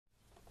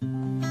Well,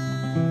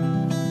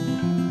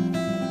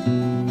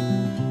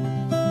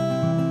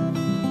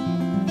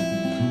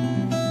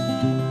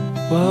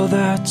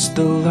 that's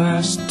the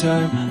last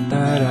time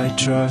that I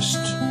trust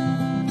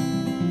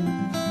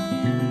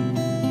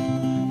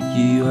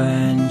you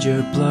and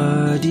your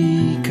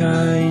bloody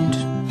kind.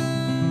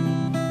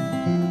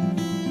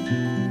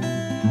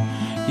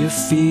 You're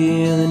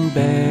feeling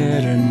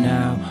better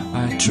now,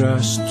 I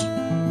trust.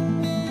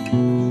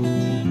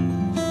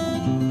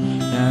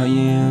 Now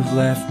you've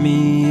left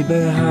me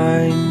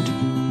behind.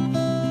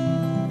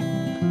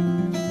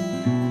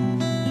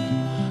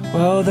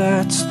 Well,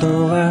 that's the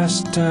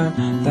last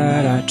time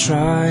that I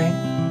try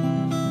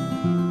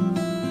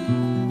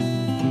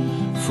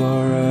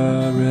for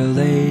a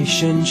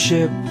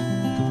relationship.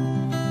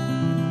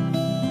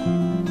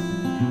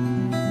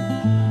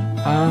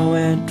 I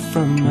went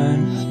from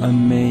an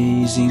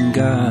amazing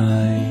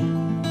guy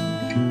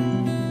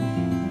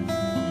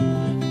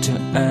to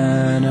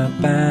an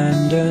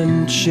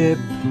abandoned ship.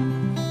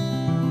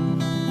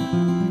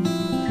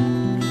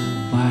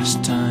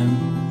 Last time,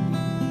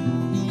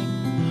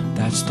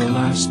 that's the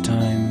last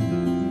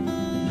time,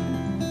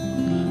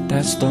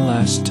 that's the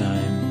last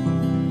time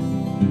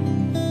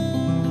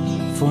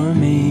for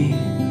me.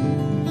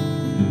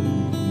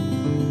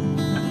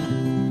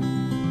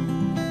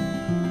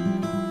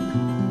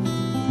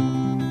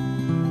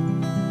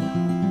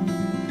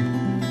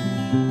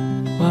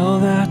 Well,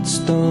 that's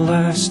the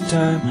last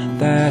time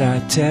that I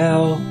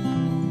tell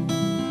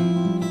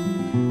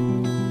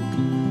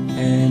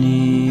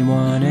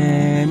anyone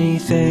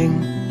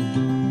anything.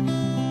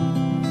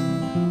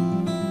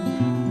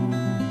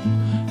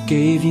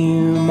 Gave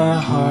you my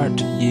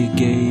heart, you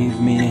gave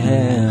me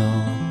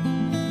hell,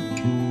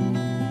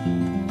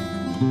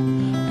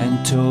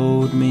 and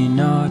told me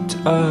not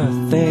a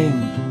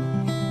thing.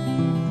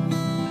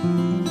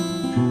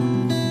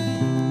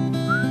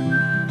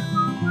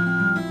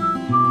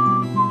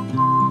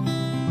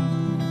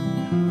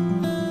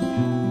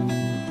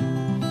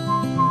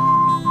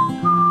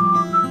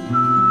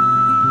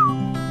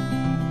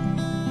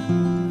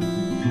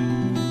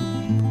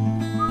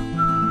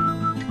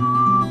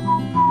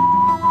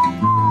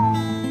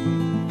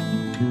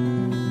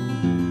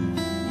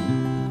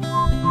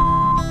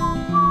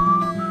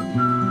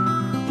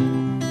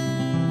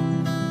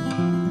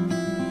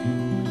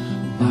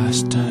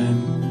 Last time,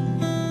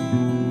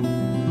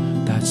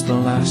 that's the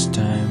last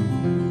time,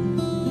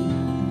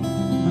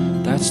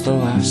 that's the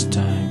last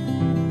time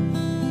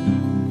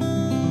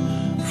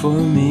for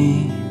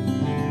me.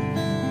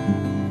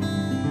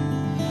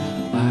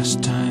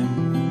 Last time,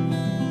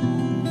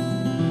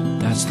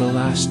 that's the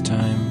last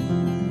time,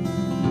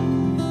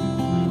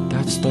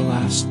 that's the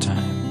last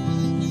time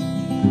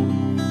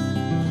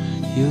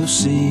you'll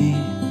see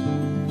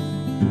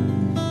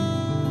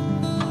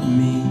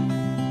me.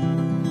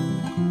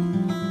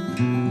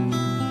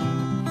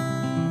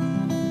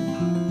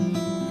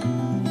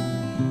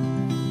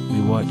 We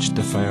watched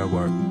the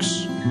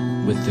fireworks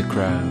with the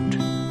crowd.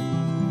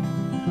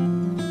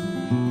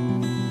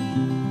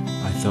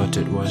 I thought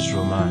it was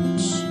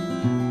romance.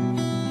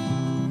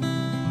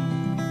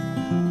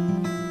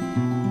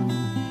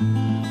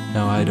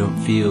 Now I don't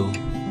feel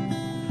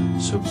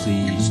so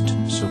pleased,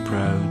 so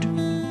proud.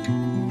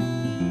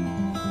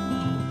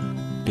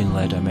 Been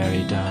led a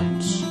merry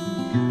dance.